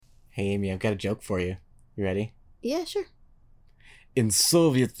Hey, Amy, I've got a joke for you. You ready? Yeah, sure. In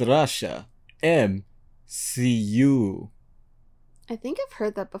Soviet Russia, MCU. I think I've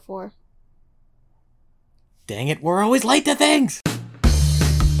heard that before. Dang it, we're always late to things!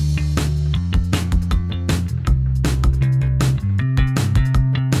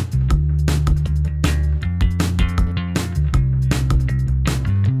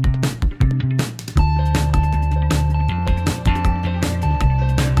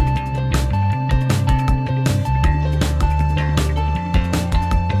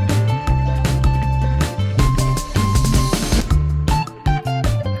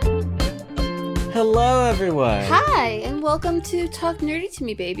 Hello, everyone! Hi, and welcome to Talk Nerdy to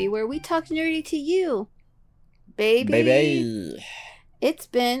Me, Baby, where we talk nerdy to you. Baby. It's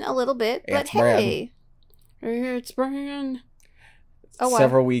been a little bit, but hey. It's been a while.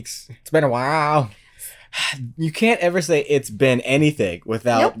 Several weeks. It's been a while. You can't ever say it's been anything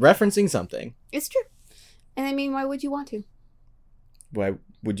without referencing something. It's true. And I mean, why would you want to? Why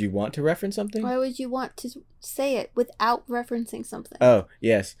would you want to reference something? Why would you want to say it without referencing something? Oh,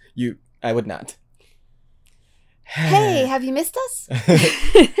 yes. I would not. Hey, have you missed us?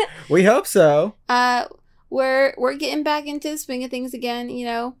 We hope so. We're getting back into the swing of things again, you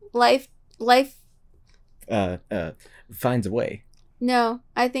know. Life Finds a way. No,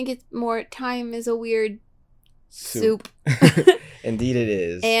 I think it's more time is a weird soup. Indeed it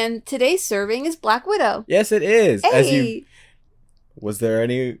is. And today's serving is Black Widow. Yes, it is. Hey. Was there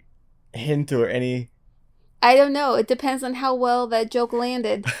any hint or any... I don't know. It depends on how well that joke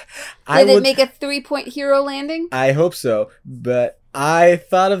landed. Did it make a 3-point hero landing? I hope so. But I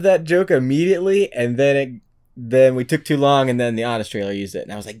thought of that joke immediately, and then we took too long, and then the Honest trailer used it.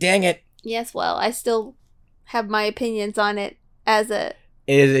 And I was like, dang it. Yes, well, I still have my opinions on it as a...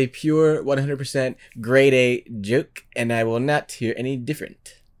 It is a pure 100% grade A joke, and I will not hear any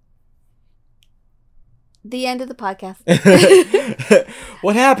different. The end of the podcast.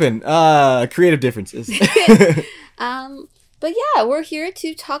 What happened? Creative differences. But yeah, we're here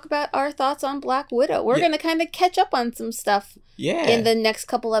to talk about our thoughts on Black Widow. We're going to kind of catch up on some stuff in the next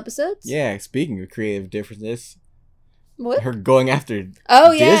couple episodes. Yeah, speaking of creative differences. What? Her going after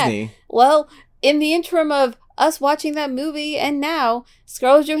Disney. Yeah. Well, in the interim of us watching that movie and now,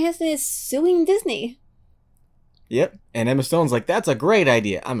 Scarlett Johansson is suing Disney. Yep. And Emma Stone's like, that's a great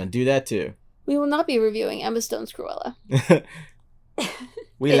idea. I'm going to do that too. We will not be reviewing Emma Stone's Cruella.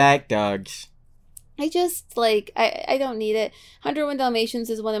 We like dogs. I just, I don't need it. 101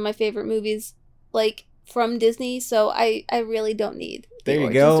 Dalmatians is one of my favorite movies, from Disney, so I really don't need the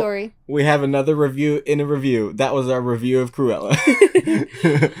origin story. We have another review in a review. That was our review of Cruella.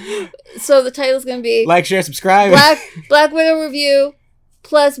 So the title's going to be... Like, share, subscribe. Black Widow review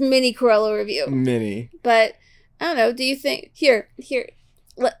plus mini Cruella review. Mini. But, I don't know, do you think... Here...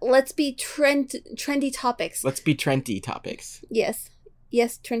 Let's be trendy topics. Let's be trendy topics. Yes,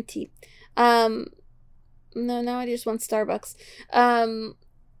 trendy. No, now I just want Starbucks.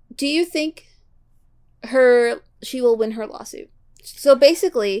 Do you think she will win her lawsuit? So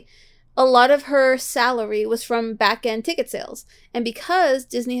basically, a lot of her salary was from back-end ticket sales. And because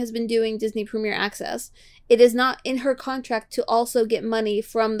Disney has been doing Disney Premier Access, it is not in her contract to also get money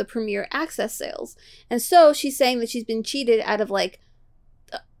from the Premier Access sales. And so she's saying that she's been cheated out of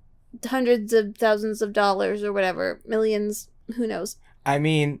hundreds of thousands of dollars or whatever, millions, who knows. I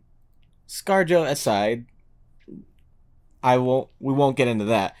mean, ScarJo aside, we won't get into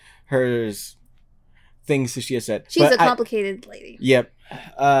that. Hers things that she has said. She's a complicated lady. Yep.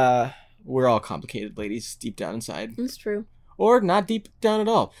 We're all complicated ladies deep down inside. That's true. Or not deep down at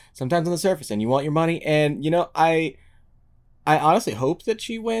all. Sometimes on the surface, and you want your money, and I honestly hope that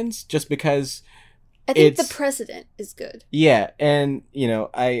she wins just because I think the precedent is good. Yeah, and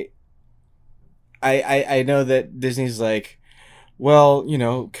I know that Disney's like, well,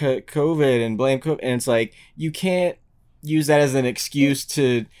 COVID and blame COVID, and it's like you can't use that as an excuse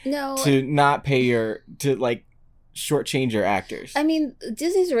to not pay shortchange your actors. I mean,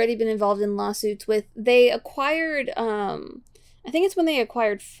 Disney's already been involved in lawsuits they acquired I think it's when they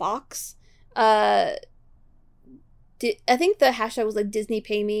acquired Fox. I think the hashtag was Disney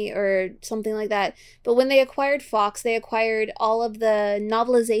Pay Me or something like that. But when they acquired Fox, they acquired all of the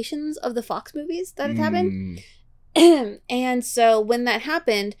novelizations of the Fox movies that had happened. And so when that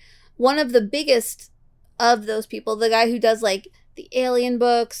happened, one of the biggest of those people, the guy who does the Alien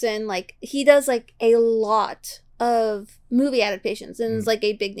books and he does a lot of movie adaptations and is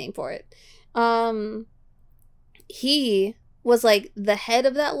a big name for it. He was the head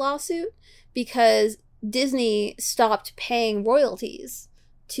of that lawsuit because Disney stopped paying royalties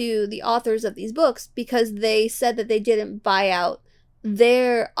to the authors of these books because they said that they didn't buy out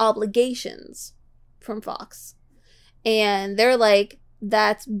their obligations from Fox. And they're like,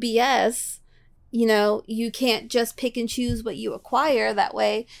 that's BS. You know, you can't just pick and choose what you acquire that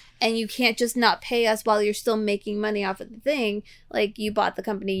way. And you can't just not pay us while you're still making money off of the thing. Like, you bought the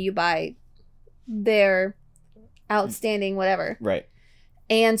company, you buy their outstanding whatever. Right.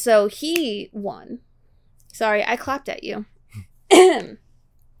 And so he won. Sorry, I clapped at you.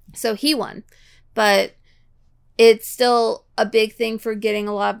 So he won. But it's still a big thing for getting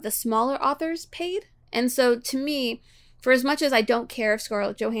a lot of the smaller authors paid. And so to me, for as much as I don't care if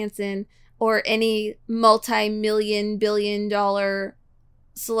Scarlett Johansson or any multi-million, billion-dollar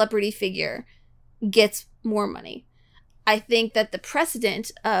celebrity figure gets more money, I think that the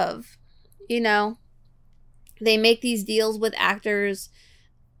precedent of, you know, they make these deals with actors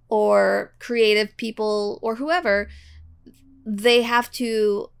or creative people or whoever, they have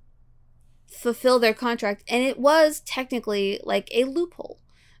to fulfill their contract. And it was technically like a loophole.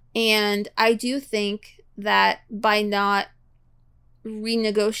 And I do think that by not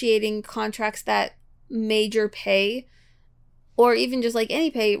renegotiating contracts that major pay, or even just like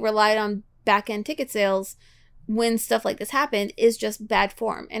any pay, relied on back-end ticket sales when stuff like this happened, is just bad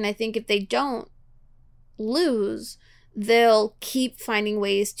form. And I think if they don't lose, they'll keep finding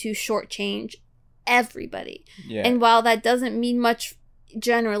ways to shortchange everybody. Yeah. And while that doesn't mean much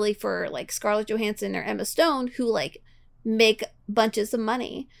generally for like Scarlett Johansson or Emma Stone, who like make bunches of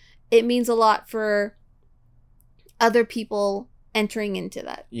money, it means a lot for other people entering into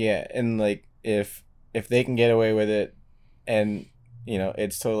that. Yeah, and like if they can get away with it and, you know,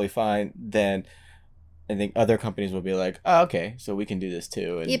 it's totally fine, then I think other companies will be like, oh, okay, so we can do this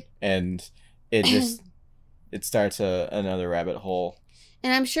too. And, yep. And it just it starts another rabbit hole.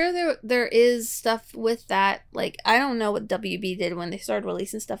 And I'm sure there is stuff with that. Like, I don't know what WB did when they started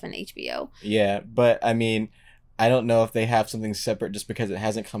releasing stuff on HBO. Yeah, but I mean, I don't know if they have something separate just because it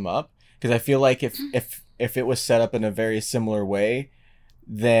hasn't come up. Because I feel like if it was set up in a very similar way,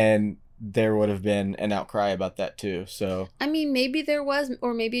 then there would have been an outcry about that too. So I mean, maybe there was,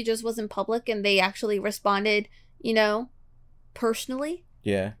 or maybe it just wasn't public and they actually responded, you know, personally.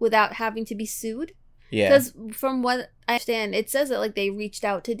 Yeah. Without having to be sued. Yeah. Because from what I understand, it says that like they reached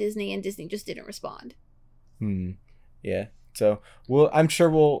out to Disney and Disney just didn't respond. Yeah. So I'm sure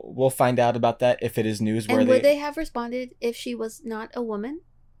we'll find out about that if it is news. And would they have responded if she was not a woman?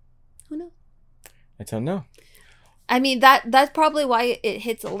 Who knows? I don't know. I mean, that's probably why it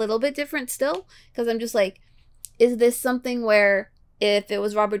hits a little bit different still. Because I'm just like, is this something where if it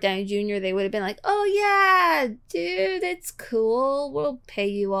was Robert Downey Jr., they would have been like, oh yeah, dude, it's cool. We'll pay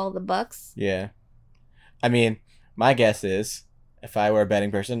you all the bucks. Yeah. I mean, my guess is, if I were a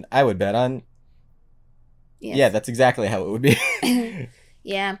betting person, I would bet on... Yes. Yeah, that's exactly how it would be.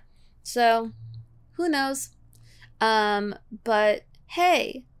 Yeah. So, who knows? But,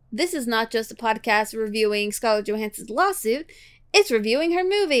 hey, this is not just a podcast reviewing Scarlett Johansson's lawsuit. It's reviewing her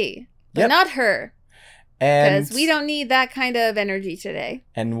movie. But not her. Because we don't need that kind of energy today.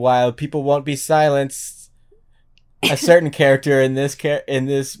 And while people won't be silenced, a certain character in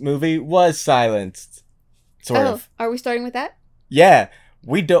this movie was silenced. Sort of. Are we starting with that? Yeah,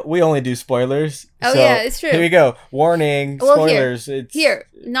 we only do spoilers. Oh, so yeah, it's true. Here we go. Warning, spoilers. Here,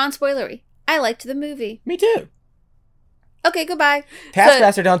 non-spoilery. I liked the movie. Me too. Okay, goodbye.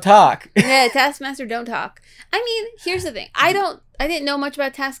 Taskmaster, don't talk. Yeah, Taskmaster, don't talk. I mean, here's the thing. I didn't know much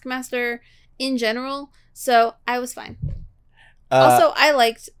about Taskmaster in general, so I was fine. Also, I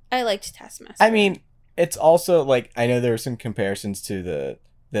liked Taskmaster. I mean, it's also like, I know there were some comparisons to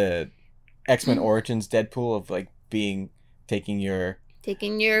the X-Men Origins Deadpool of like taking your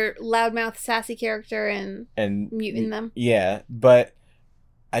loudmouth sassy character and muting them. Yeah, but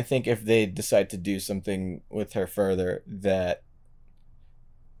I think if they decide to do something with her further, that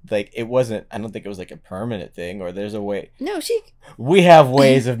like it wasn't, I don't think it was like a permanent thing, or there's a way. No, we have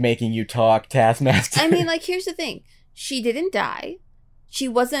ways of making you talk, Taskmaster. I mean, like, here's the thing. She didn't die. She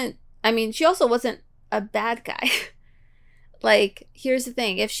also wasn't a bad guy. Like, here's the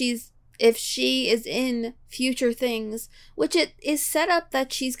thing. If she is in future things, which it is set up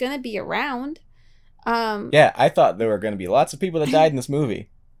that she's going to be around. Yeah, I thought there were going to be lots of people that died in this movie.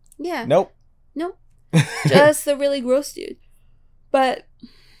 Yeah. Nope. Just the really gross dude. But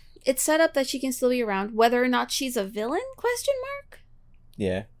it's set up that she can still be around. Whether or not she's a villain? ?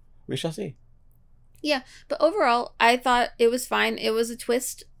 Yeah, we shall see. Yeah, but overall, I thought it was fine. It was a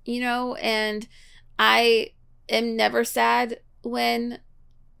twist, you know, and I am never sad when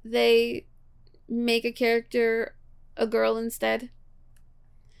they make a character a girl instead.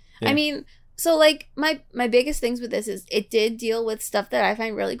 Yeah. I mean, so like my biggest things with this is it did deal with stuff that I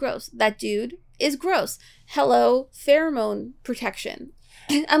find really gross. That dude is gross. Hello, pheromone protection.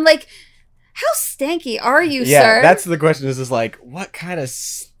 I'm like, how stanky are you, sir? Yeah, that's the question. Is like, what kind of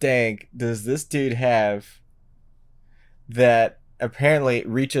stank does this dude have that apparently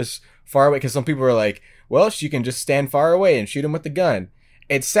reaches far away? Because some people are like, well, she can just stand far away and shoot him with the gun.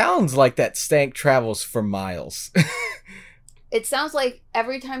 It sounds like that stank travels for miles. It sounds like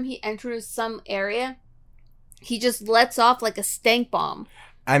every time he enters some area, he just lets off like a stank bomb.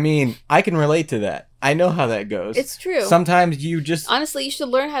 I mean, I can relate to that. I know how that goes. It's true. Sometimes you just... Honestly, you should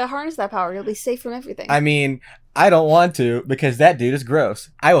learn how to harness that power. You'll be safe from everything. I mean, I don't want to because that dude is gross.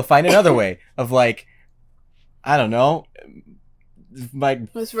 I will find another way of like, I don't know.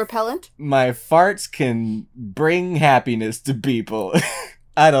 Was repellent? My farts can bring happiness to people.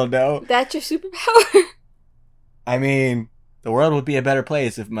 I don't know. That's your superpower? I mean, the world would be a better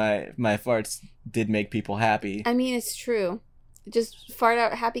place if my farts did make people happy. I mean, it's true. Just fart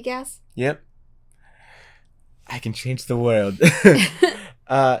out happy gas? Yep. I can change the world.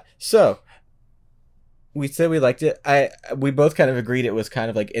 So, we said we liked it. We both kind of agreed it was kind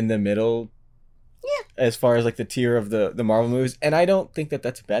of like in the middle. Yeah. As far as like the tier of the Marvel movies. And I don't think that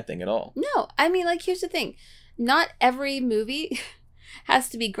that's a bad thing at all. No. I mean, like, here's the thing. Not every movie has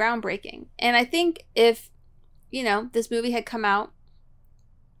to be groundbreaking. And I think if, this movie had come out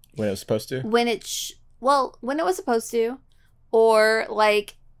when it was supposed to? When it was supposed to. Or,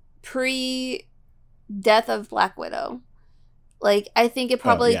 like, pre-death of Black Widow. Like, I think it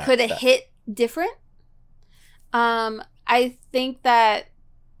probably could have hit different. I think that,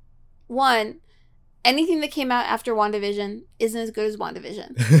 one, anything that came out after WandaVision isn't as good as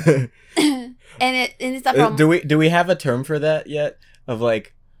WandaVision. and it's that problem. Do we have a term for that yet? Of,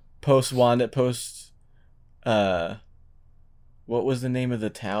 like, post-Wanda, what was the name of the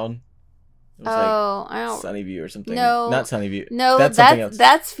town? It was I don't... Sunnyview or something. No. Not Sunnyview. No, that's something else.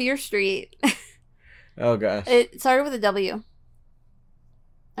 That's Fear Street. Oh, gosh. It started with a W.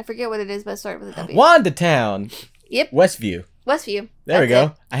 I forget what it is, but it started with a W. Wanda Town. Yep. Westview. There we go.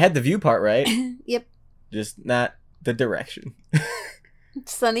 It. I had the view part right. Yep. Just not the direction.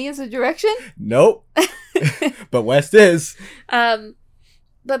 Sunny is a direction? Nope. But West is.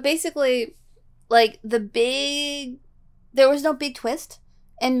 But basically, like, there was no big twist.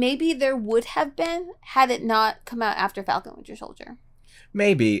 And maybe there would have been had it not come out after Falcon Winter Soldier.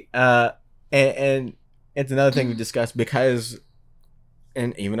 Maybe. And it's another thing we discussed because,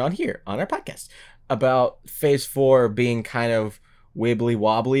 and even on here, on our podcast, about Phase 4 being kind of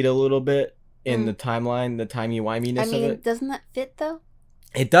wibbly-wobbly a little bit in the timeline, the timey-wiminess of it. Doesn't that fit, though?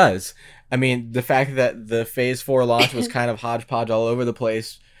 It does. I mean, the fact that the Phase 4 launch was kind of hodgepodge all over the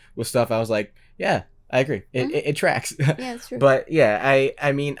place with stuff, I was like, yeah. I agree. It tracks. Yeah, it's true. But yeah,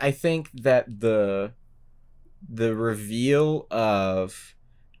 I mean, I think that the reveal of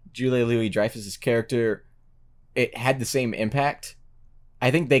Julia Louis-Dreyfus's character, it had the same impact. I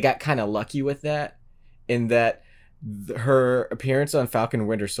think they got kind of lucky with that, in that her appearance on Falcon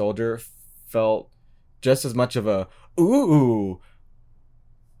Winter Soldier felt just as much of a ooh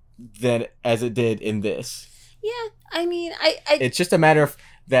than as it did in this. Yeah, I mean, it's just a matter of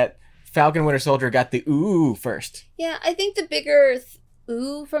that. Falcon Winter Soldier got the ooh first. Yeah, I think the bigger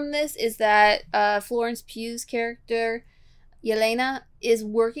ooh from this is that Florence Pugh's character, Yelena, is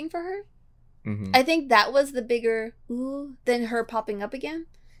working for her. Mm-hmm. I think that was the bigger ooh than her popping up again.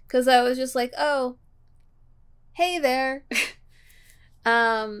 Because I was just like, oh, hey there.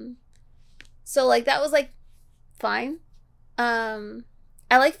 So, like, that was, like, fine. I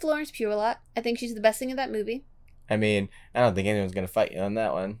like Florence Pugh a lot. I think she's the best thing in that movie. I mean, I don't think anyone's going to fight you on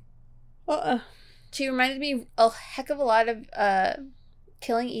that one. She reminded me a heck of a lot of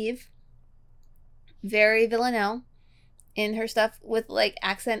Killing Eve. Very Villanelle in her stuff with, like,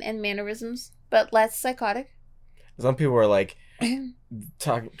 accent and mannerisms, but less psychotic. Some people were like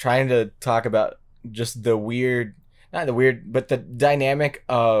trying to talk about just the weird, not the weird, but the dynamic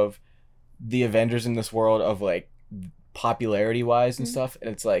of the Avengers in this world of, like, popularity wise and stuff.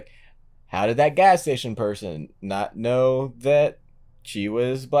 And it's like, how did that gas station person not know that she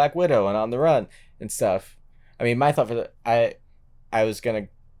was Black Widow and on the run and stuff? I mean, my thought for that, I was gonna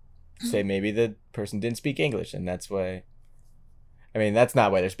say maybe the person didn't speak English, and that's why. I mean, that's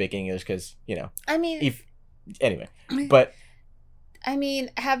not why they're speaking English, because, you know. I mean, anyway, but I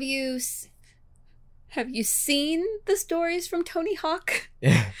mean, have you seen the stories from Tony Hawk,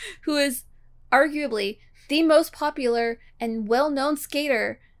 who is arguably the most popular and well-known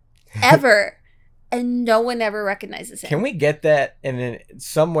skater ever? And no one ever recognizes him. Can we get that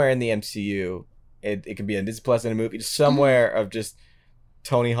somewhere in the MCU? It could be a Disney Plus in a movie, just somewhere of just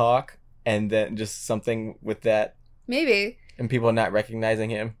Tony Hawk, and then just something with that. Maybe. And people not recognizing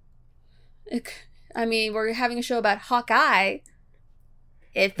him. I mean, we're having a show about Hawkeye.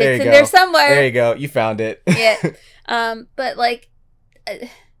 It There fits you in go. there somewhere. There you go. You found it. Yeah. But like,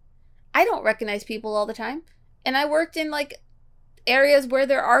 I don't recognize people all the time, and I worked in like areas where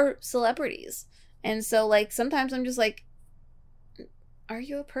there are celebrities, and so like sometimes I'm just like, are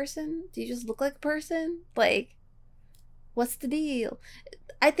you a person? Do you just look like a person? Like, what's the deal?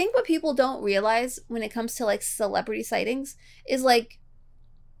 I think what people don't realize when it comes to like celebrity sightings is like,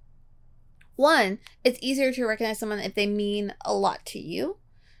 one, it's easier to recognize someone if they mean a lot to you.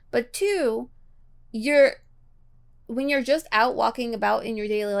 But two, when you're just out walking about in your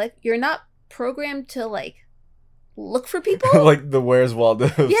daily life, you're not programmed to like look for people. Like the Where's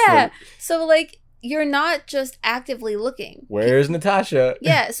Waldo. Yeah. So like you're not just actively looking. Where's Natasha?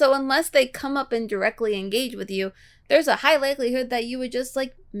 Yeah. So unless they come up and directly engage with you, there's a high likelihood that you would just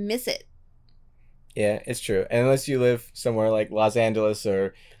like miss it. Yeah, it's true. And unless you live somewhere like Los Angeles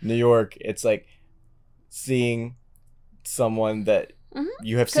or New York, it's like seeing someone that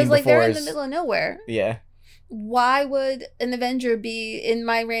you have seen Because like before. they're in the middle of nowhere. Yeah. Why would an Avenger be in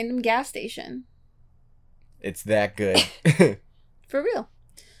my random gas station? It's that good. For real.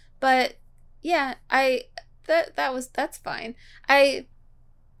 But yeah, that's fine. I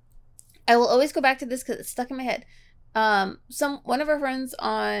will always go back to this because it's stuck in my head. One of our friends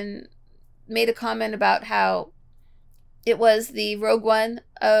made a comment about how it was the Rogue One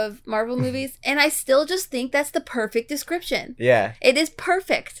of Marvel movies, and I still just think that's the perfect description. Yeah. It is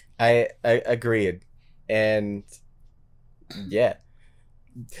perfect. I agreed. And yeah.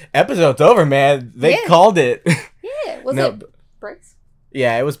 Episode's over, man. They called it. Yeah. Was it Bryce?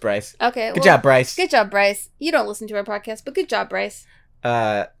 Yeah, it was Bryce. Okay. Good job, Bryce. Good job, Bryce. You don't listen to our podcast, but good job, Bryce.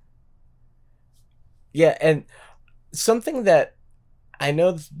 Yeah, and something that I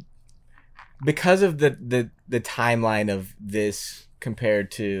know because of the timeline of this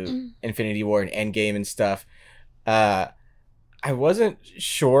compared to Infinity War and Endgame and stuff, I wasn't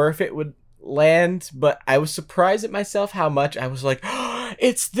sure if it would land, but I was surprised at myself how much I was like, oh,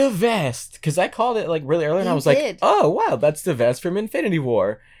 it's the vest, because I called it like really early, and I was like, oh wow, that's the vest from Infinity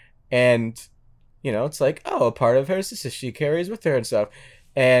War, and it's like, oh, a part of her sister she carries with her and stuff,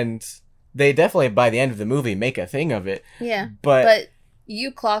 and they definitely by the end of the movie make a thing of it. Yeah, but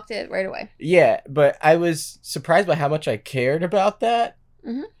you clocked it right away. Yeah, but I was surprised by how much I cared about that.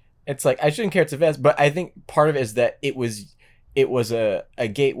 It's like I shouldn't care it's a vest, but I think part of it is that it was a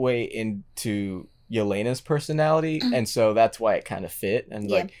gateway into Yelena's personality, and so that's why it kind of fit. And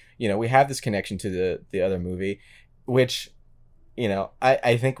like, we have this connection to the other movie, which,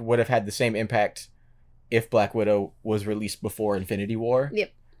 I think would have had the same impact if Black Widow was released before Infinity War.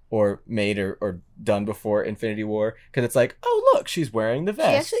 Yep. Or made or done before Infinity War, because it's like, oh look, she's wearing the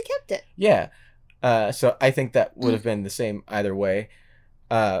vest. She actually kept it. Yeah. So I think that would have been the same either way.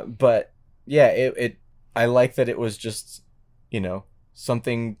 But yeah, I like that it was just,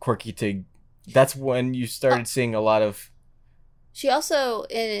 something quirky to. That's when you started seeing a lot of. She also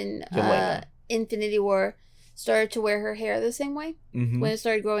in Infinity War started to wear her hair the same way when it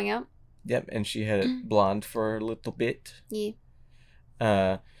started growing out. Yep, and she had it blonde for a little bit.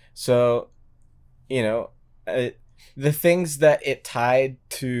 Yeah. So, the things that it tied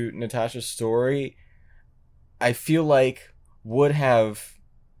to Natasha's story, I feel like would have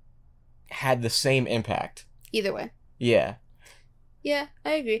had the same impact. Either way. Yeah. Yeah,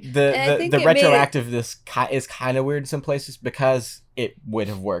 I agree. The retroactiveness is kind of weird in some places because it would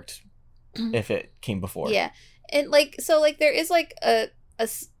have worked if it came before. Yeah. And there is like a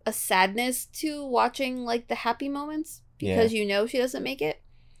sadness to watching like the happy moments because she doesn't make it.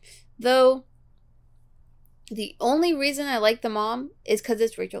 Though the only reason I like the mom is because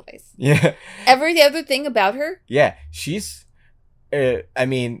it's Rachel Weisz. Yeah. Every other thing about her. Yeah, she's. I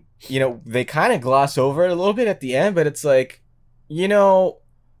mean, they kind of gloss over it a little bit at the end, but it's like,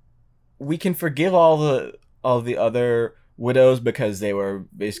 we can forgive all the other widows because they were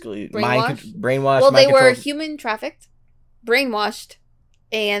basically brainwashed. Well, they were human trafficked, brainwashed,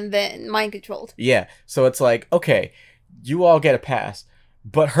 and then mind controlled. Yeah, so it's like, okay, you all get a pass.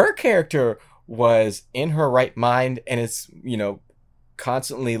 But her character was in her right mind, and it's,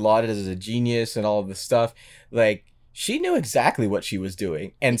 constantly lauded as a genius and all of this stuff. Like, she knew exactly what she was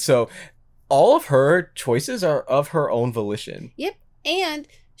doing. And so all of her choices are of her own volition. Yep. And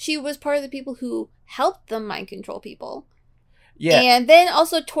she was part of the people who helped them mind control people. Yeah. And then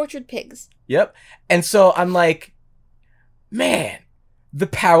also tortured pigs. Yep. And so I'm like, man, the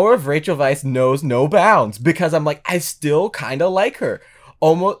power of Rachel Weisz knows no bounds, because I'm like, I still kind of like her.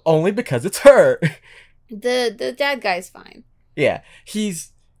 Almost only because it's her. The dad guy's fine. Yeah. He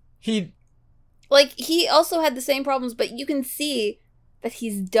also had the same problems, but you can see that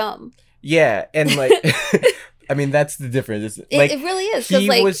he's dumb. Yeah, and like, I mean, that's the difference. It's, like, it really is.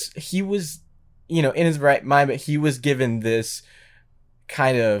 He was, you know, in his right mind, but he was given this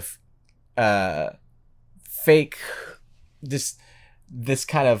kind of fake, this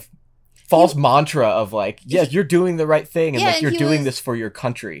kind of false mantra of like, yeah, you're doing the right thing, and like you're doing this for your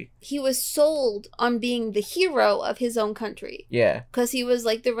country. He was sold on being the hero of his own country. Yeah, because he was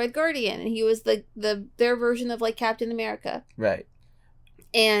like the Red Guardian, and he was their version of like Captain America. Right.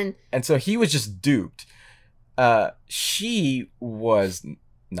 And so he was just duped. She was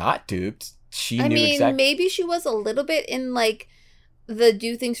not duped. She knew exactly. Maybe she was a little bit in like the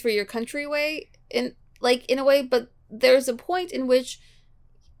do things for your country way, in a way, but there's a point in which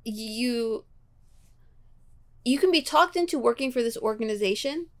you can be talked into working for this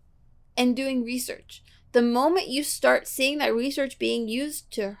organization and doing research. The moment you start seeing that research being used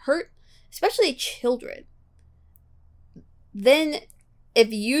to hurt, especially children, then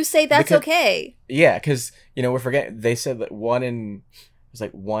if you say that's okay. Yeah, because, you know, we're forgetting, they said that 1 in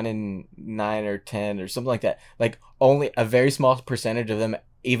 9 or 10 or something like that. Like, only a very small percentage of them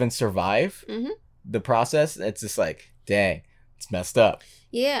even survive the process. It's just like, dang, it's messed up.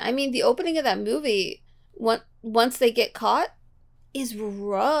 Yeah, I mean, the opening of that movie, once they get caught, is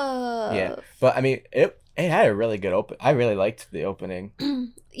rough. Yeah, but I mean, it had a really good open. I really liked the opening.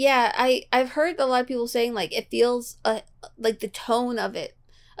 Yeah, I've heard a lot of people saying like it feels like the tone of it,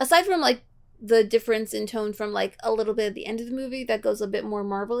 aside from like the difference in tone from like a little bit at the end of the movie that goes a bit more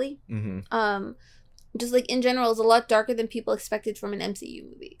Marvel-y. Just like in general is a lot darker than people expected from an MCU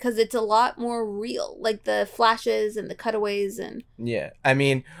movie, because it's a lot more real, like the flashes and the cutaways. And yeah, I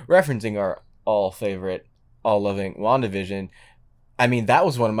mean, referencing our all favorite, all loving WandaVision, I mean, that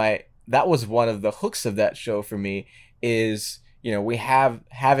was one of the hooks of that show for me, is, you know, we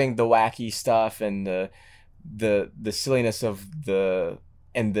having the wacky stuff and the silliness of the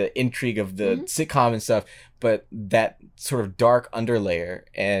intrigue of the sitcom and stuff, but that sort of dark underlayer,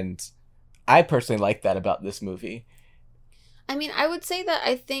 and I personally like that about this movie. I mean, I would say that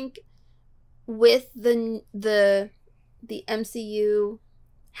I think with the MCU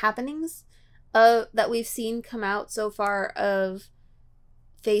happenings that we've seen come out so far of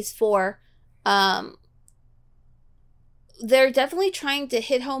Phase 4, they're definitely trying to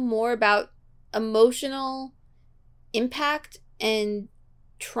hit home more about emotional impact and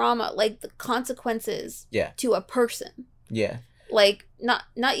trauma, like the consequences to a person. Yeah. Like, not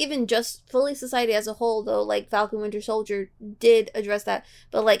even just fully society as a whole, though, like Falcon Winter Soldier did address that,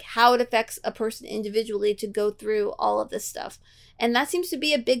 but like how it affects a person individually to go through all of this stuff. And that seems to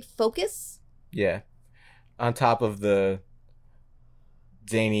be a big focus. Yeah. On top of the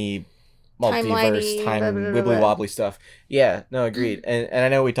zany multiverse, wibbly wobbly stuff. Yeah, no, agreed. And I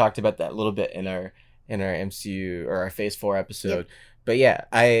know we talked about that a little bit in our MCU or our Phase 4 episode. Yep. But yeah,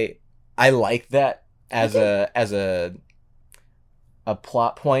 I like that as a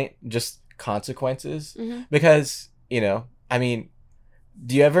plot point, just consequences, because, you know, I mean,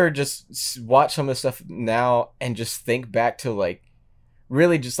 do you ever just watch some of the stuff now and just think back to like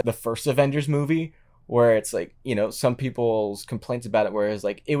really just like the first Avengers movie, where it's like, you know, some people's complaints about it, where it's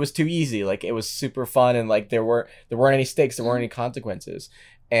like it was too easy, like it was super fun, and like there weren't any stakes, there weren't any consequences,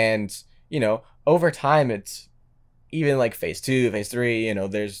 and, you know, over time, it's even like Phase 2, Phase 3, you know,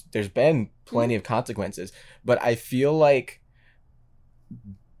 there's been plenty of consequences, but I feel like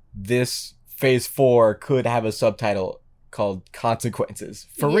this Phase 4 could have a subtitle called Consequences,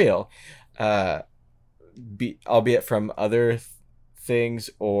 for real, albeit from other things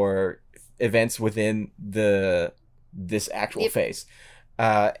or events within this actual phase,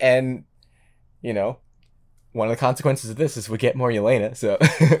 and, you know, one of the consequences of this is we get more Yelena. So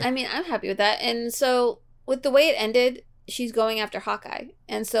I mean, I'm happy with that. And so with the way it ended, she's going after Hawkeye,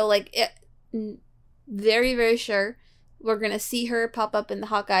 and so like very, very sure we're gonna see her pop up in the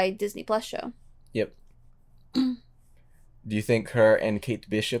Hawkeye Disney Plus show. Yep. Do you think her and Kate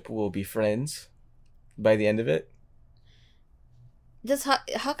Bishop will be friends by the end of it?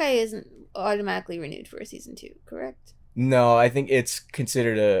 Hawkeye isn't automatically renewed for a season 2, correct? No, I think it's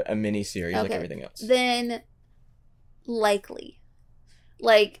considered a mini series, like everything else. Then likely,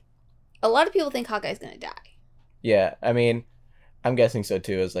 like, a lot of people think Hawkeye's gonna die. Yeah, I mean, I'm guessing so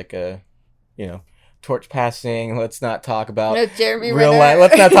too. As like a, you know, torch passing. Let's not talk about Jeremy real life.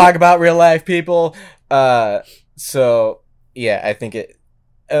 Let's not talk about real life people. So yeah, I think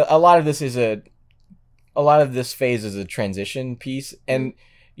a lot of this phase is a transition piece, and,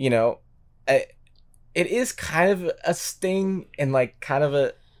 you know, it is kind of a sting in like kind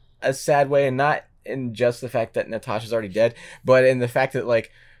of a sad way, and not in just the fact that Natasha's already dead, but in the fact that,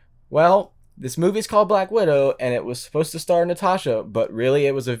 like, well, this movie's called Black Widow, and it was supposed to star Natasha, but really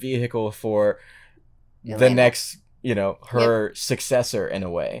it was a vehicle for the next, her successor in a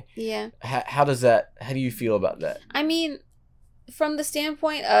way. Yeah. How do you feel about that? I mean, from the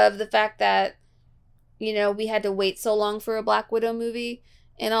standpoint of the fact that, we had to wait so long for a Black Widow movie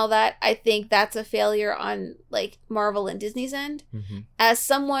and all that, I think that's a failure on, like, Marvel and Disney's end. Mm-hmm. As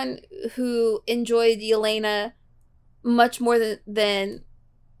someone who enjoyed Yelena much more than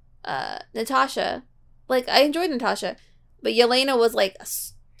Natasha, like, I enjoyed Natasha, but Yelena was, like, a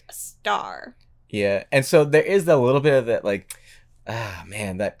star. Yeah, and so there is a little bit of that, like,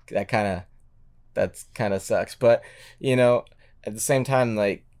 man, that kind of sucks. But, at the same time,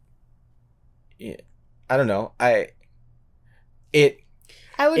 like, I don't know, it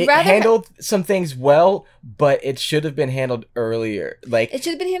handled some things well, but it should have been handled earlier. Like, it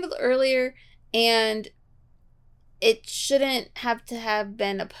should have been handled earlier, and it shouldn't have to have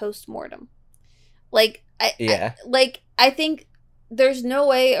been a post-mortem. Like, I think there's no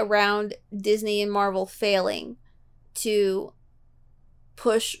way around Disney and Marvel failing to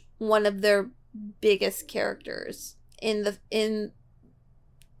push one of their biggest characters in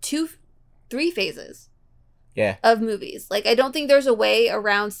 3 phases of movies. Like, I don't think there's a way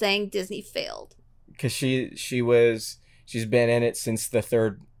around saying Disney failed. Because she's been in it since the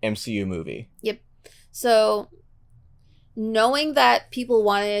 3rd MCU movie. Yep. So, knowing that people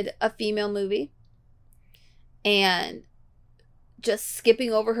wanted a female movie and just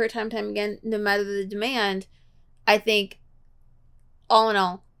skipping over her time and time again, no matter the demand, I think, all in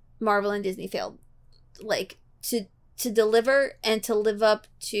all, Marvel and Disney failed. Like, to deliver and to live up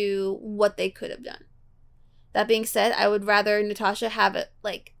to what they could have done. That being said, I would rather Natasha have a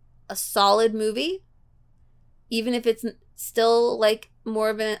solid movie, even if it's still, like, more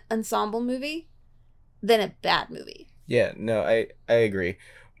of an ensemble movie, than a bad movie. Yeah, no, I agree.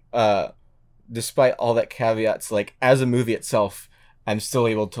 Despite all that caveats, like, as a movie itself, I'm still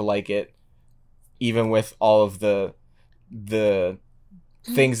able to like it, even with all of the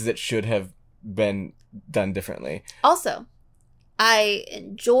things that should have been done differently. Also, I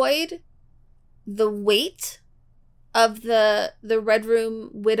enjoyed the weight of the Red Room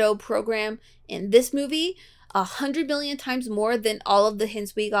Widow program in this movie 100 million times more than all of the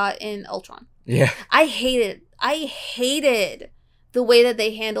hints we got in Ultron. Yeah. I hated the way that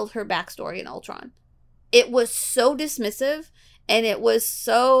they handled her backstory in Ultron. It was so dismissive, and it was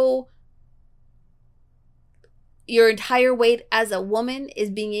so, your entire weight as a woman is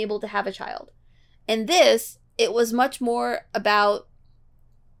being able to have a child. And this, it was much more about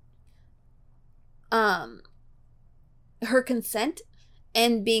her consent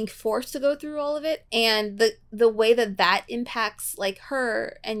and being forced to go through all of it, and the way that impacts, like,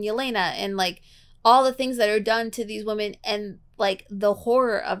 her and Yelena, and, like, all the things that are done to these women, and, like, the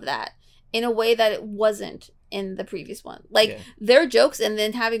horror of that in a way that it wasn't in the previous one. Like, their jokes, and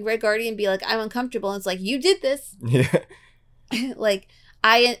then having Red Guardian be like, I'm uncomfortable, and it's like, you did this. Yeah. Like,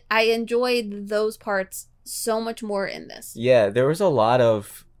 I enjoyed those parts so much more in this. Yeah, there was a lot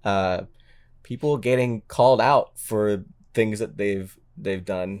of people getting called out for things that they've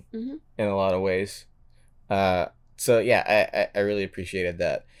done in a lot of ways. So yeah, I really appreciated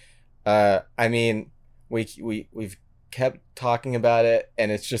that. I mean, we've kept talking about it,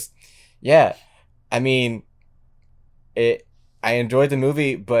 and it's just, yeah, I mean, I enjoyed the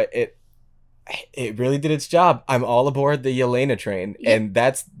movie, but it really did its job. I'm all aboard the Yelena train, and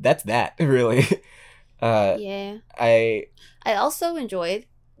that's that, really. Yeah. I also enjoyed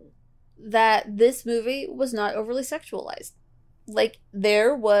that this movie was not overly sexualized. Like,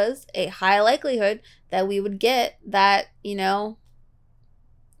 there was a high likelihood that we would get that,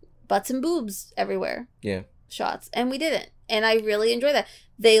 butts and boobs everywhere. Yeah. Shots. And we didn't. And I really enjoyed that.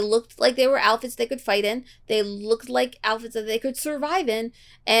 They looked like they were outfits they could fight in. They looked like outfits that they could survive in.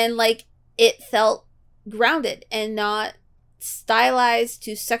 And, like, it felt grounded and not stylized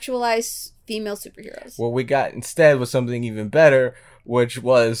to sexualize female superheroes. What we got instead was something even better, which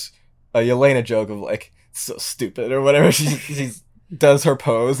was a Yelena joke of, like, so stupid or whatever. She does her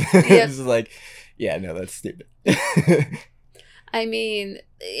pose. Yep. It's like, yeah, no, that's stupid. I mean,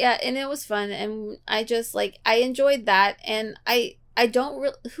 yeah, and it was fun, and I just, like, I enjoyed that, and I don't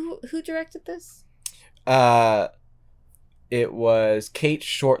really... Who directed this? It was Kate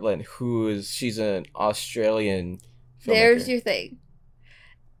Shortland, she's an Australian filmmaker. There's your thing.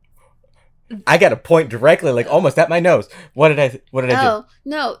 I got a point directly, like, almost at my nose. What did I do? Oh,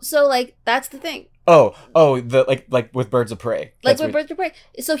 no, so, like, that's the thing. Oh, the like with Birds of Prey. Like with Birds of Prey.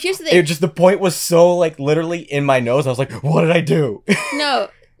 So here's the thing. It just, the point was so, like, literally in my nose. I was like, what did I do? No.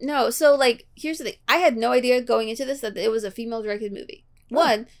 So, like, here's the thing. I had no idea going into this that it was a female directed movie.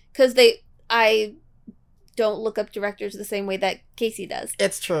 One, because I don't look up directors the same way that Casey does.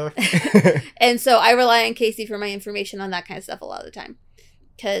 It's true. And so I rely on Casey for my information on that kind of stuff a lot of the time.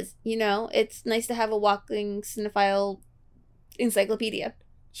 Because, you know, it's nice to have a walking cinephile encyclopedia.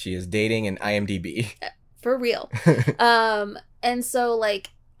 She is dating an IMDb. For real. And so, like,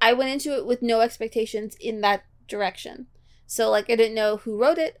 I went into it with no expectations in that direction. So, like, I didn't know who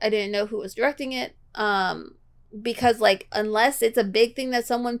wrote it. I didn't know who was directing it. Because, like, unless it's a big thing that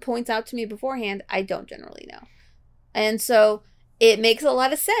someone points out to me beforehand, I don't generally know. And so it makes a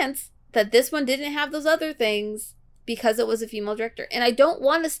lot of sense that this one didn't have those other things because it was a female director. And I don't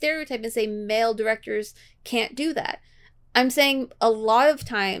want to stereotype and say male directors can't do that. I'm saying a lot of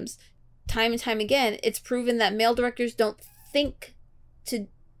times, time and time again, it's proven that male directors don't think to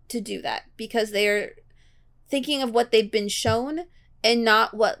do that because they're thinking of what they've been shown and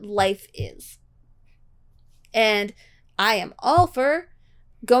not what life is. And I am all for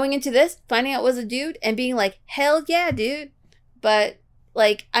going into this, finding out it was a dude, and being like, hell yeah, dude. But,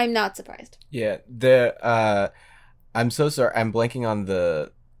 like, I'm not surprised. Yeah, I'm so sorry. I'm blanking on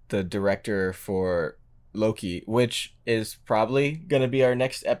the director for Loki, which is probably going to be our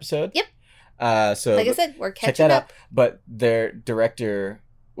next episode. Yep. So like I said, we're catching check that up. out. But their director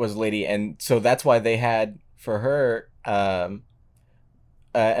was a lady, and so that's why they had for her an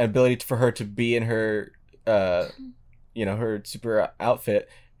ability for her to be in her her super outfit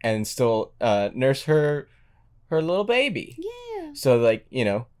and still nurse her little baby. Yeah. So, like, you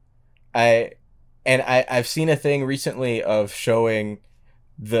know, I've seen a thing recently of showing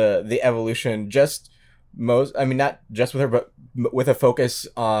the evolution not just with her, but with a focus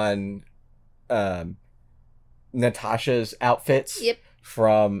on Natasha's outfits. Yep.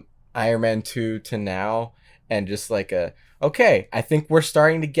 From Iron Man 2 to now, and just like okay, I think we're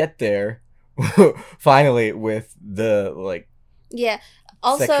starting to get there finally with the, like,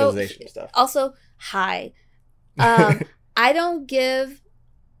 sexualization stuff. Also, hi. I don't give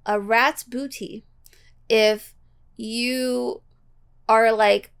a rat's booty if you are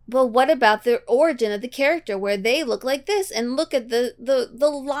like, well, what about the origin of the character where they look like this and look at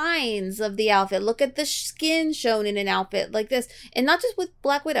the lines of the outfit, look at the skin shown in an outfit like this, and not just with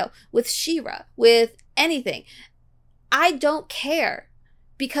Black Widow, with She-Ra, with anything. I don't care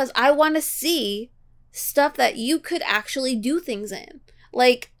because I want to see stuff that you could actually do things in.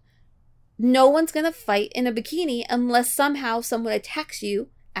 Like, no one's going to fight in a bikini unless somehow someone attacks you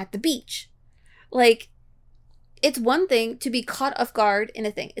at the beach. Like, it's one thing to be caught off guard in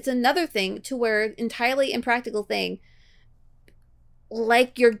a thing. It's another thing to wear an entirely impractical thing,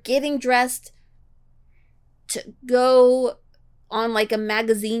 like you're getting dressed to go on, like, a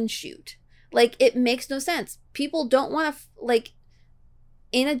magazine shoot. Like, it makes no sense. People don't want to, like,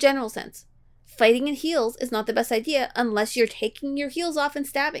 in a general sense, fighting in heels is not the best idea unless you're taking your heels off and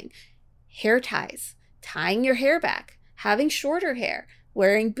stabbing. Hair ties, tying your hair back, having shorter hair,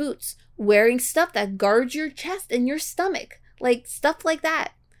 wearing boots, wearing stuff that guards your chest and your stomach. Like, stuff like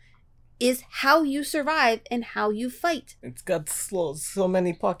that is how you survive and how you fight. It's got so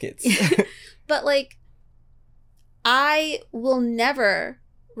many pockets. But, like, I will never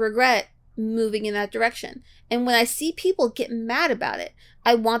regret moving in that direction. And when I see people get mad about it,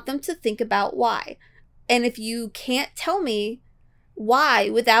 I want them to think about why. And if you can't tell me why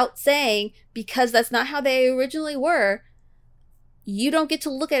without saying, because that's not how they originally were, you don't get to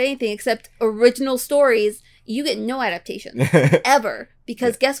look at anything except original stories. You get no adaptation ever.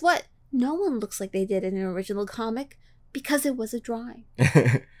 Because guess what? No one looks like they did in an original comic because it was a drawing.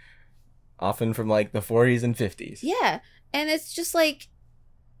 Often from, like, the 40s and 50s. Yeah. And it's just like,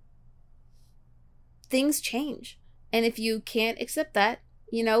 things change. And if you can't accept that,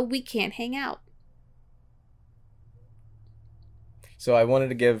 you know, we can't hang out. So I wanted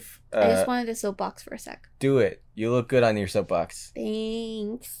to give... I just wanted a soapbox for a sec. Do it. You look good on your soapbox.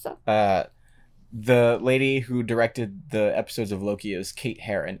 Thanks. The lady who directed the episodes of Loki is Kate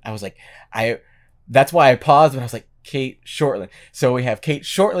Herron. I was like, that's why I paused, but I was like, Kate Shortland. So we have Kate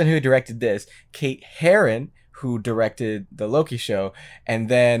Shortland who directed this, Kate Herron who directed the Loki show, and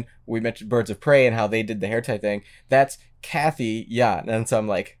then we mentioned Birds of Prey and how they did the hair tie thing. That's Kathy Yan. And so I'm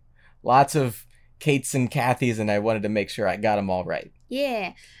like, lots of Kates and Kathys, and I wanted to make sure I got them all right.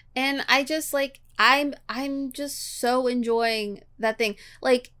 Yeah. And I just, like, I'm just so enjoying that thing.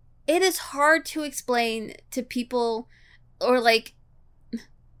 Like, it is hard to explain to people, or, like,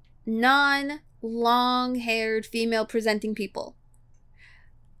 non-long-haired female presenting people,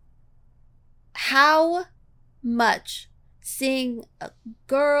 how much seeing a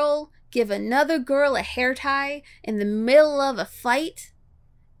girl give another girl a hair tie in the middle of a fight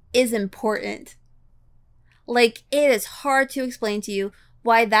is important. Like, it is hard to explain to you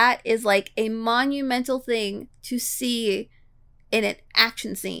why that is like a monumental thing to see in an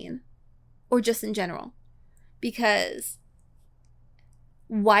action scene or just in general. Because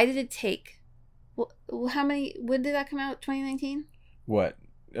why did it take, when did that come out? 2019? What?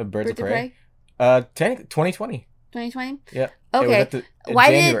 Birds of Prey? Prey? 2020. 2020? Yeah. Okay.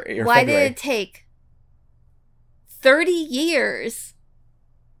 Why did it take 30 years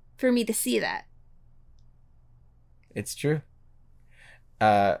for me to see that? It's true.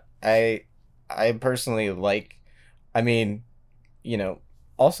 I personally like, I mean, you know,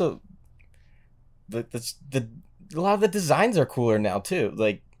 also the a lot of the designs are cooler now too.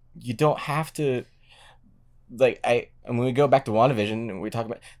 Like, you don't have to, like, and when we go back to WandaVision and we talk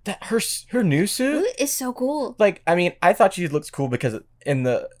about that, her new suit is so cool. Like, I mean, I thought she looked cool because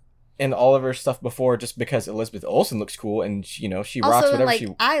in all of her stuff before, just because Elizabeth Olsen looks cool, and you know, she rocks also, whatever like,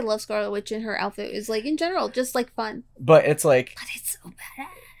 she. I love Scarlet Witch, and her outfit is like in general just like fun. But it's like, but it's so badass.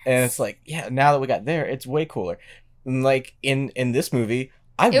 And it's like, yeah, now that we got there, it's way cooler. And like in this movie,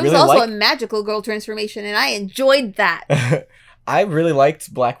 it was also a magical girl transformation, and I enjoyed that. I really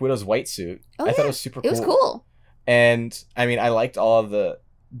liked Black Widow's white suit. Oh, I thought it was super cool. It was cool. And I mean, I liked all of the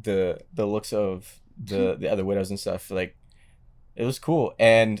looks of the other widows and stuff. Like, it was cool,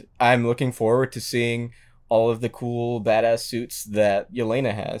 and I'm looking forward to seeing all of the cool badass suits that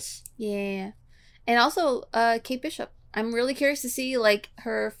Yelena has. Yeah, and also Kate Bishop. I'm really curious to see like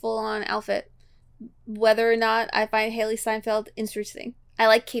her full on outfit. Whether or not I find Haley Steinfeld interesting. I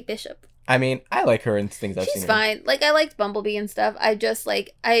like Kate Bishop. I mean, I like her in things I've seen. She's fine. Like, I liked Bumblebee and stuff. I just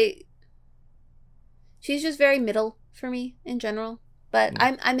like she's just very middle for me in general. But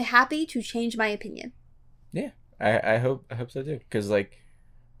I'm happy to change my opinion. Yeah. I hope so too, because like,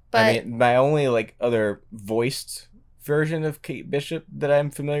 I mean, my only like other voiced version of Kate Bishop that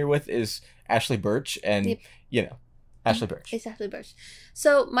I'm familiar with is Ashley Birch, and you know, Ashley Birch. It's Ashley Birch.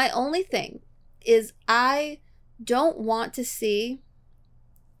 So my only thing is I don't want to see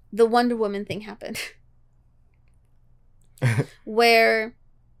the Wonder Woman thing happen, where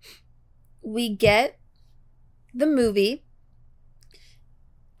we get the movie,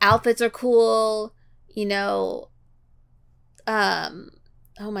 outfits are cool, you know.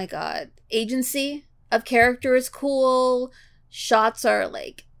 Oh my god, agency of character is cool, shots are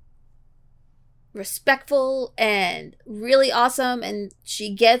like respectful and really awesome, and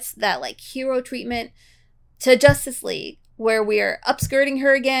she gets that like hero treatment, to Justice League, where we're upskirting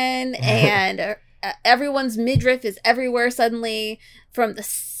her again, and everyone's midriff is everywhere suddenly from the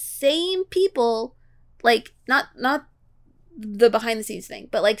same people, like not the behind the scenes thing,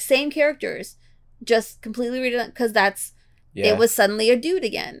 but like same characters, just completely redone, because it was suddenly a dude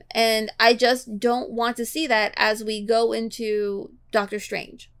again. And I just don't want to see that as we go into Doctor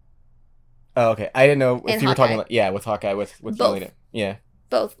Strange. Oh, okay. I didn't know if you were talking about, with Hawkeye, with Yelena. Yeah.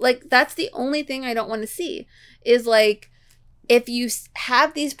 Both. Like, that's the only thing I don't want to see, is like, if you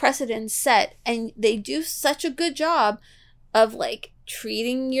have these precedents set and they do such a good job of like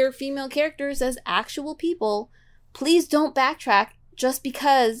treating your female characters as actual people, please don't backtrack just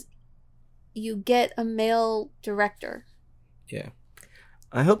because you get a male director. Yeah.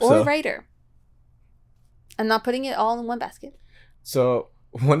 I hope so. Or writer. I'm not putting it all in one basket. So,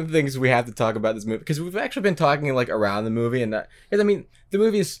 one of the things we have to talk about this movie, because we've actually been talking like around the movie, and because I mean, the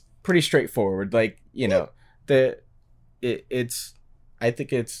movie is pretty straightforward. Like, you know, it's I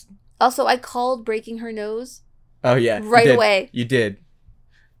think it's. Also, I called breaking her nose. Oh yeah, right away. You did.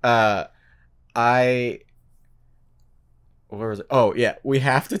 Where was it? Oh yeah, we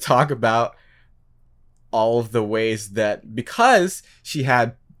have to talk about all of the ways that, because she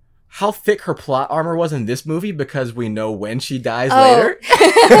had how thick her plot armor was in this movie, because we know when she dies later.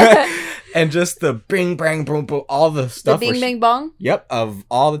 And just the bing bang boom boom, all the stuff. The bing bang bong? Yep, of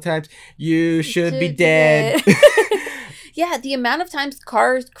all the times. You should be dead. Yeah, the amount of times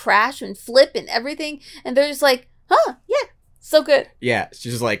cars crash and flip and everything, and they're just like, huh, yeah, so good. Yeah,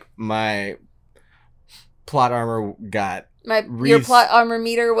 she's just like, my plot armor got... Your plot armor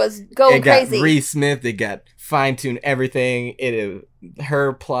meter was going crazy. It got re-smithed, it got fine-tuned, everything.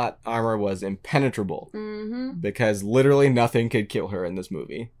 Her plot armor was impenetrable. Mm-hmm. Because literally nothing could kill her in this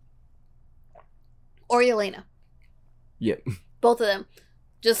movie. Or Yelena. Yep. Both of them.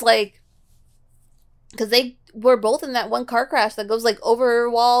 Just like, because they were both in that one car crash that goes like over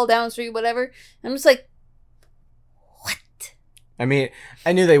a wall, down the street, whatever. I'm just like, what? I mean,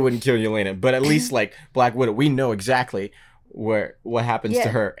 I knew they wouldn't kill Yelena, but at least like Black Widow, we know exactly what happens to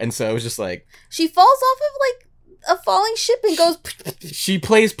her. And so it was just like, she falls off of like a falling ship and goes. She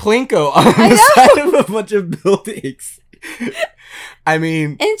plays Plinko on the side of a bunch of buildings. I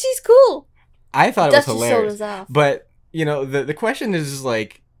mean, and she's cool. I thought it was hilarious. But the question is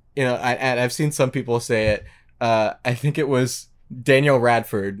like, I've seen some people say it. I think it was Daniel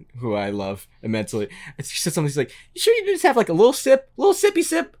Radford, who I love immensely. She said something. She's like, "You sure you just have like a little sippy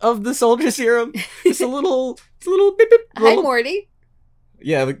sip of the soldier serum? Just a little bip bip." Hi, Morty.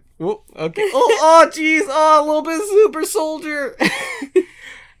 Yeah. Okay. Oh, jeez. Oh, a little bit of super soldier.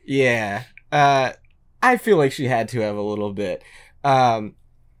 Yeah. I feel like she had to have a little bit.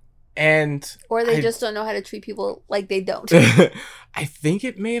 And or they just don't know how to treat people like they don't. I think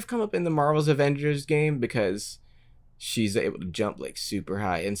it may have come up in the Marvel's Avengers game because she's able to jump like super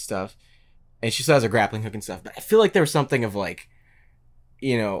high and stuff, and she still has a grappling hook and stuff. But I feel like there was something of like,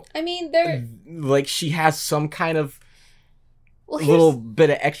 I mean, there like she has some kind of little bit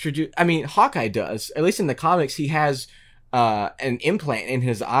of extra. I mean, Hawkeye does, at least in the comics. He has an implant in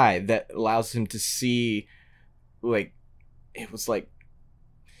his eye that allows him to see, like, it was like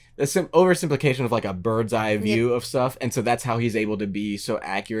the oversimplification of like a bird's eye view of stuff, and so that's how he's able to be so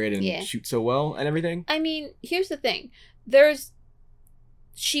accurate and shoot so well and everything. I mean, here's the thing: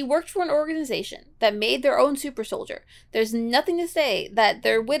 she worked for an organization that made their own super soldier. There's nothing to say that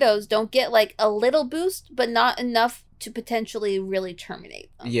their widows don't get like a little boost, but not enough to potentially really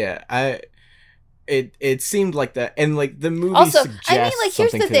terminate them. Yeah, it seemed like that, and like the movie also, suggests I mean, like,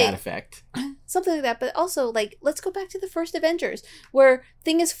 here's something the to thing. that effect. Something like that, but also, like, let's go back to the first Avengers, where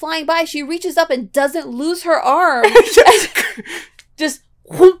Thing is flying by, she reaches up and doesn't lose her arm. Just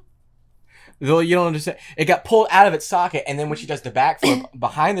whoop. Though you don't understand, it got pulled out of its socket, and then when she does the backflip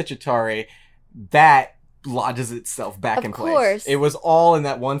behind the Chitauri, that lodges itself back in place. Of course. It was all in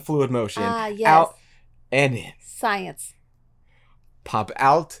that one fluid motion. Yes. Out and in. Science. Pop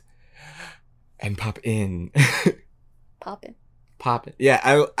out and pop in. Pop in. Pop it. Yeah,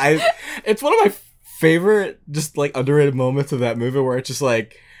 I it's one of my favorite just like underrated moments of that movie, where it's just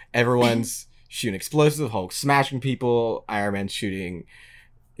like everyone's shooting explosives, Hulk smashing people, Iron Man shooting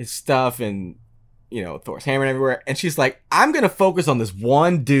his stuff, and Thor's hammering everywhere, and she's like, I'm gonna focus on this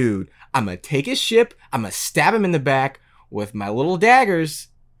one dude. I'm gonna take his ship, I'm gonna stab him in the back with my little daggers,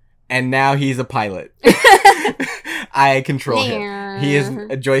 and now he's a pilot. I control him. He is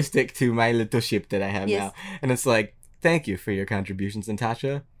a joystick to my little ship that I have now. And it's like, thank you for your contributions,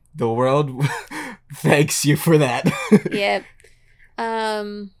 Natasha. The world thanks you for that. Yep.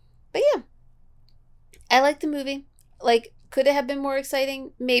 But yeah. I like the movie. Like, could it have been more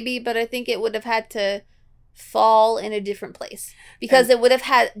exciting? Maybe, but I think it would have had to fall in a different place. Because it would have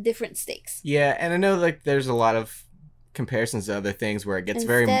had different stakes. Yeah, and I know like there's a lot of comparisons to other things where it gets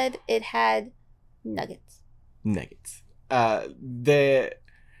Instead, it had nuggets. They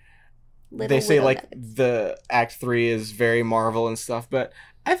say like nuggets. The Act 3 is very Marvel and stuff, but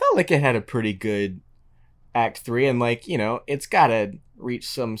I felt like it had a pretty good Act 3, and like, it's gotta reach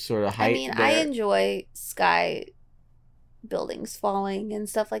some sort of height. I mean, I enjoy sky buildings falling and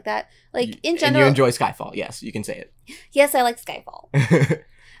stuff like that. Like, in general, and you enjoy Skyfall. Yes, you can say it. Yes, I like Skyfall.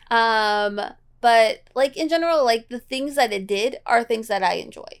 But like in general, like the things that it did are things that I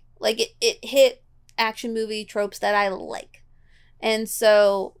enjoy. Like it hit action movie tropes that I like. And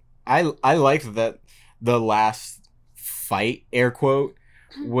so I liked that the last fight, air quote,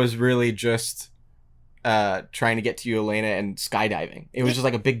 was really just trying to get to Yelena and skydiving. It was just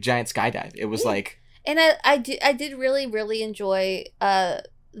like a big giant skydive. It was like, and I did really, really enjoy the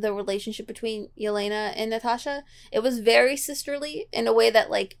relationship between Yelena and Natasha. It was very sisterly in a way that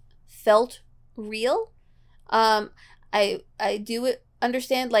like felt real. I do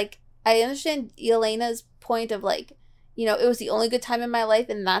understand, like, I understand Yelena's point of like, it was the only good time in my life,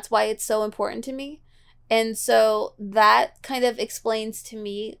 and that's why it's so important to me. And so that kind of explains to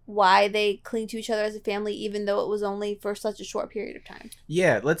me why they cling to each other as a family, even though it was only for such a short period of time.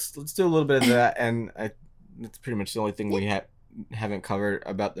 Yeah, let's do a little bit of that, and that's pretty much the only thing we haven't covered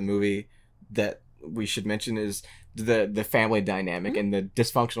about the movie that we should mention is the family dynamic and the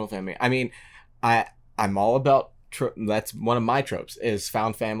dysfunctional family. I mean, I'm all about that's one of my tropes is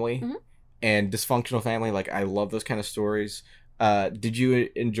found family and dysfunctional family. Like, I love those kind of stories. Did you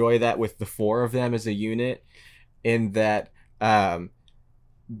enjoy that with the four of them as a unit? In that,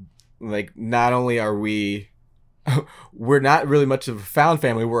 like, not only are we're not really much of a found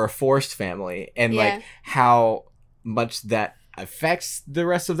family, we're a forced family, and like how much that affects the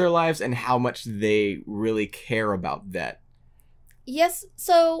rest of their lives and how much they really care about that. Yes,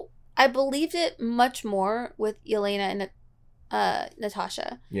 so I believed it much more with Yelena and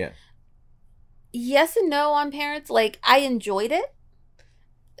Natasha. Yeah. Yes and no on parents. Like, I enjoyed it,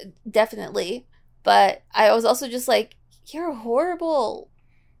 definitely, but I was also just like, you're horrible.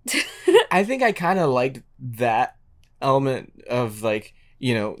 I think I kind of liked that element of like,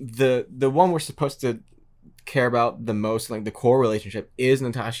 the one we're supposed to care about the most, like the core relationship, is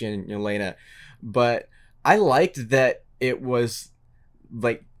Natasha and Yelena. But I liked that it was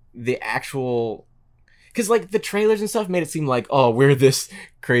like the actual, because like the trailers and stuff made it seem like, oh, we're this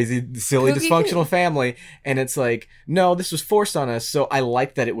crazy, silly, dysfunctional family, and it's like, no, this was forced on us. So I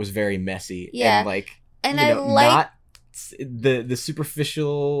liked that it was very messy, and like, and you know, not the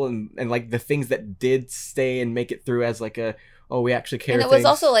superficial and like the things that did stay and make it through as like a, oh, we actually care. And it was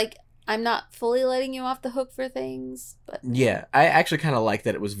also like, I'm not fully letting you off the hook for things, but yeah, I actually kind of like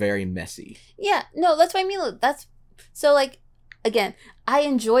that it was very messy. Yeah, no, that's what I mean. That's so like, again, I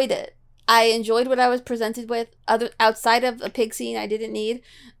enjoyed it. I enjoyed what I was presented with, other outside of a pig scene I didn't need.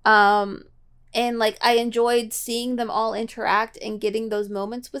 And like I enjoyed seeing them all interact and getting those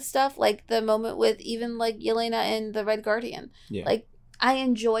moments with stuff, like the moment with even like Yelena and the Red Guardian. Yeah. Like I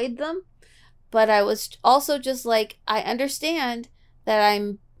enjoyed them, but I was also just like, I understand that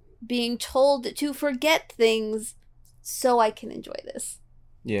I'm being told to forget things so I can enjoy this.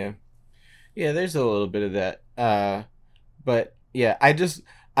 Yeah. Yeah, there's a little bit of that. But yeah,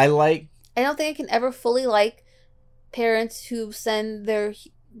 I like, I don't think I can ever fully like parents who send their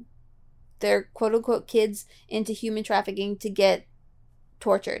quote unquote kids into human trafficking to get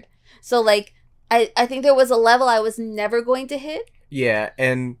tortured. So like I think there was a level I was never going to hit. Yeah,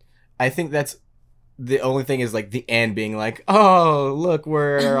 and I think that's the only thing is like the end being like, oh, look,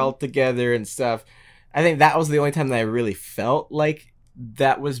 we're all together and stuff. I think that was the only time that I really felt like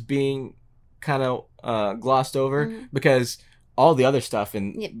that was being kind of glossed over, because all the other stuff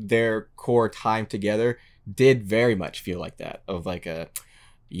in their core time together did very much feel like that, of like a,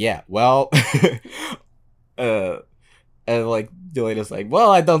 yeah, well, and like Yelena's like,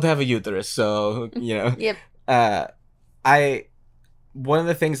 well, I don't have a uterus, so, you know. Yep. One of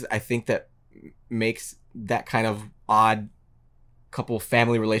the things I think that makes that kind of odd couple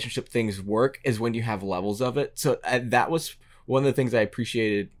family relationship things work is when you have levels of it. So that was one of the things I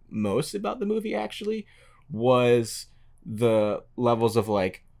appreciated most about the movie, actually, was the levels of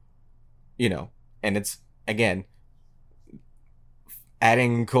like, you know, and it's again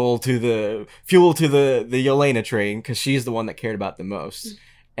adding fuel to the Yelena train, because she's the one that cared about the most.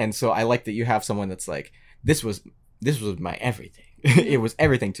 And so I like that you have someone that's like, this was my everything. It was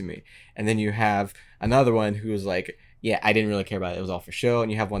everything to me. And then you have another one who was like, yeah, I didn't really care about it. It was all for show.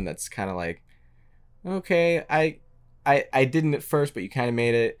 And you have one that's kind of like, okay, I didn't at first, but you kind of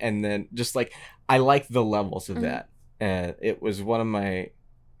made it. And then just like, I like the levels of that. And it was one of my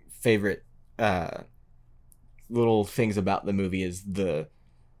favorite little things about the movie, is the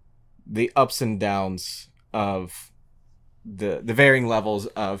ups and downs of the varying levels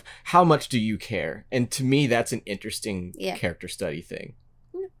of how much do you care. And to me, that's an interesting character study thing.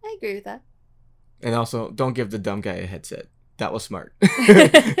 I agree with that. And also, don't give the dumb guy a headset. That was smart.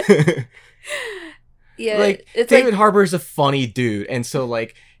 Yeah, like, David Harbour is a funny dude, and so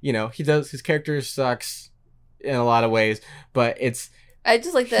like, you know, his character sucks in a lot of ways, but I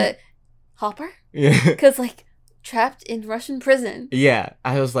just like the Hopper. Yeah, because like trapped in Russian prison. Yeah,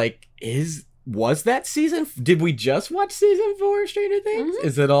 I was like, was that season? Did we just watch season 4 of Stranger Things?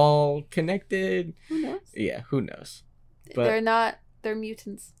 Is it all connected? Who knows? Yeah, who knows? But they're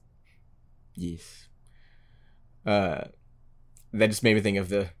mutants. Yes. That just made me think of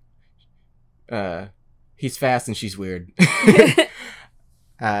the he's fast and she's weird.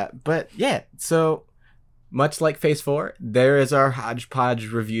 But yeah, so much like Phase 4, there is our hodgepodge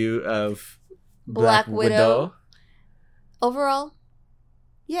review of Black Widow. Overall,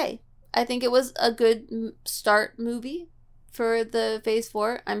 yay. I think it was a good start movie for the Phase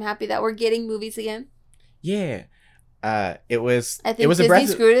 4. I'm happy that we're getting movies again. Yeah. It was Disney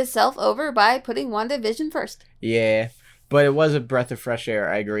screwed itself over by putting WandaVision first. Yeah. But it was a breath of fresh air.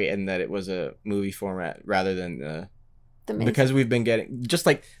 I agree in that it was a movie format rather than the because we've been getting, just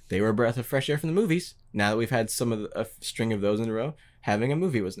like they were a breath of fresh air from the movies. Now that we've had some of a string of those in a row, having a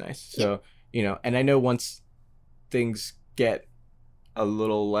movie was nice. So, you know, and I know once things get a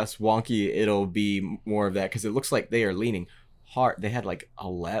little less wonky, it'll be more of that, because it looks like they are leaning hard. They had like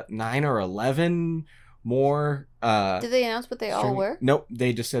 9 or 11 more. Did they announce what they all were? Nope.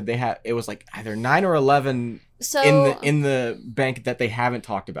 They just said it was like either 9 or 11 in the bank that they haven't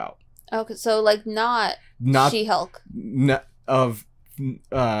talked about. Okay, so like not She-Hulk. Of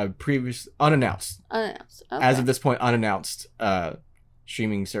previous unannounced. Okay. As of this point, unannounced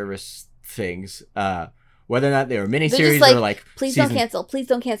streaming service things. Whether or not they were miniseries or like please don't cancel, please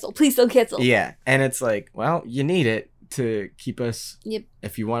don't cancel, please don't cancel. Yeah, and it's like, well, you need it to keep us. Yep.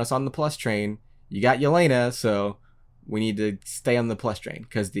 If you want us on the Plus train, you got Yelena, so we need to stay on the Plus train,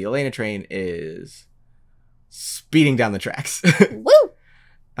 because the Yelena train is speeding down the tracks. Woo!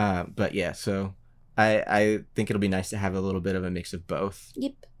 But yeah, so I think it'll be nice to have a little bit of a mix of both.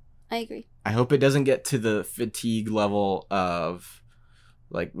 Yep, I agree. I hope it doesn't get to the fatigue level of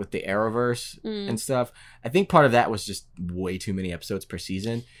like with the Arrowverse and stuff. I think part of that was just way too many episodes per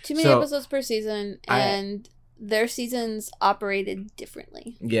season. Too many episodes per season, and their seasons operated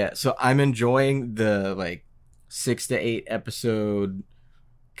differently. Yeah, so I'm enjoying the like 6 to 8 episode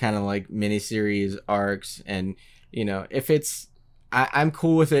kind of like miniseries arcs, and you know, if it's I'm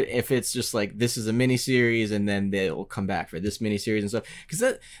cool with it if it's just like this is a miniseries and then they'll come back for this miniseries and stuff. Because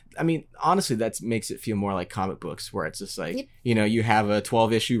that, I mean, honestly, that makes it feel more like comic books where it's just like, you know, you have a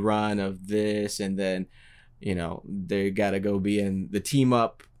 12-issue run of this and then, you know, they got to go be in the team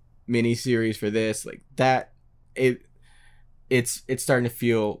up miniseries for this. Like that, it's starting to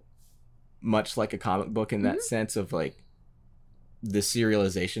feel much like a comic book in that sense of like the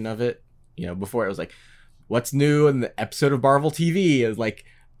serialization of it. You know, before it was like, what's new in the episode of Marvel TV is like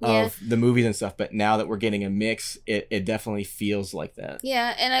of the movies and stuff. But now that we're getting a mix, it definitely feels like that.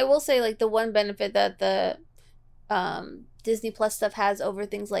 Yeah, and I will say like the one benefit that the Disney Plus stuff has over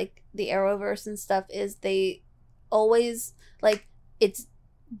things like the Arrowverse and stuff is they always like it's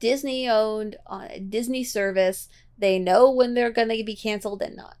Disney owned on a Disney service. They know when they're gonna be canceled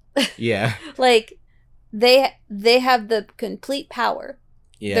and not. Yeah. Like they have the complete power.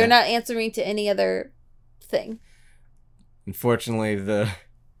 Yeah. They're not answering to any other thing. Unfortunately, the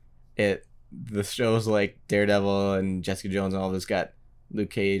shows like Daredevil and Jessica Jones and all those got Luke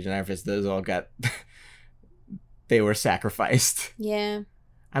Cage and Iron Fist, those all got they were sacrificed. Yeah.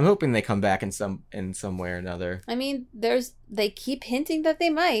 I'm hoping they come back in some way or another. I mean, they keep hinting that they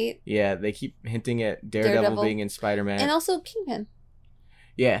might. Yeah, they keep hinting at Daredevil being in Spider-Man. And also Kingpin.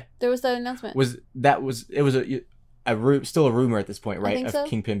 Yeah. There was that announcement. It was still a rumor at this point, right? Of so.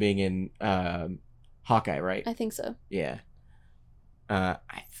 Kingpin being in Hawkeye, right? I think so. Yeah. I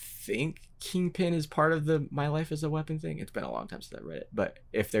think Kingpin is part of the My Life as a Weapon thing. It's been a long time since I read it, but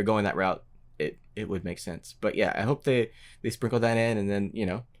if they're going that route, it would make sense. But yeah, I hope they sprinkle that in, and then, you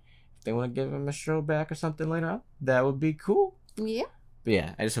know, if they want to give him a show back or something later on, that would be cool. Yeah. But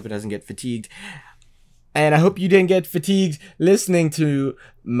yeah, I just hope it doesn't get fatigued. And I hope you didn't get fatigued listening to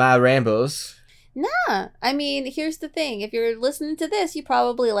my rambles. Nah. I mean, here's the thing. If you're listening to this, you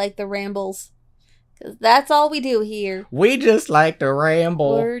probably like the rambles. Because that's all we do here. We just like to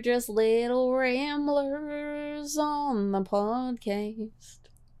ramble. We're just little ramblers on the podcast.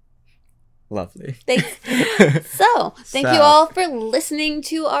 Lovely. Thanks. So, thank you all for listening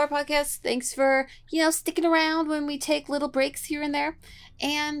to our podcast. Thanks for, sticking around when we take little breaks here and there.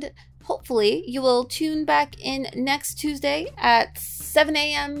 And hopefully you will tune back in next Tuesday at 7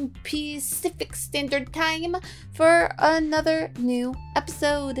 a.m. Pacific Standard Time for another new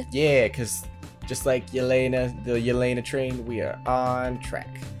episode. Yeah, because just like the Yelena train, we are on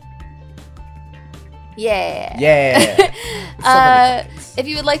track. Yeah. Yeah. If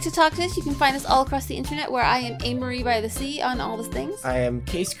you would like to talk to us, you can find us all across the internet where I am A-Marie by the Sea on all the things. I am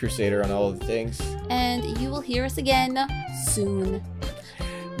Case Crusader on all of the things. And you will hear us again soon.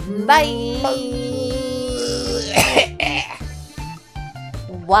 Bye.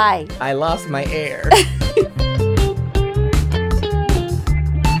 Why? I lost my air.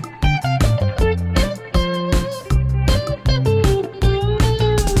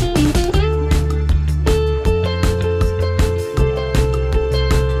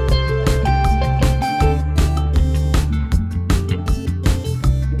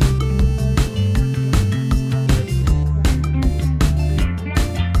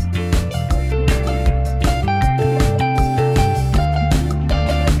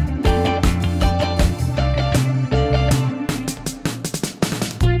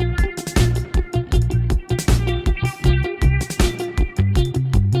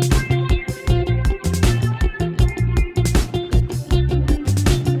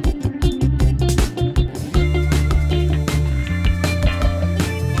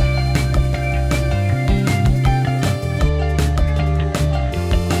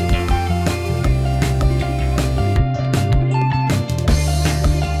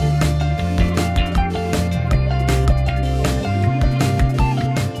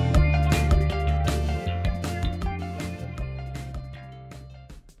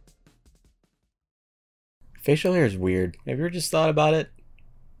 Facial hair is weird. Have you ever just thought about it?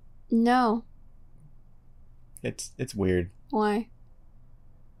 No. It's weird. Why?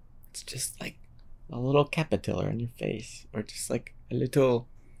 It's just like a little caterpillar on your face, or just like a little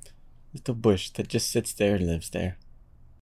bush that just sits there and lives there.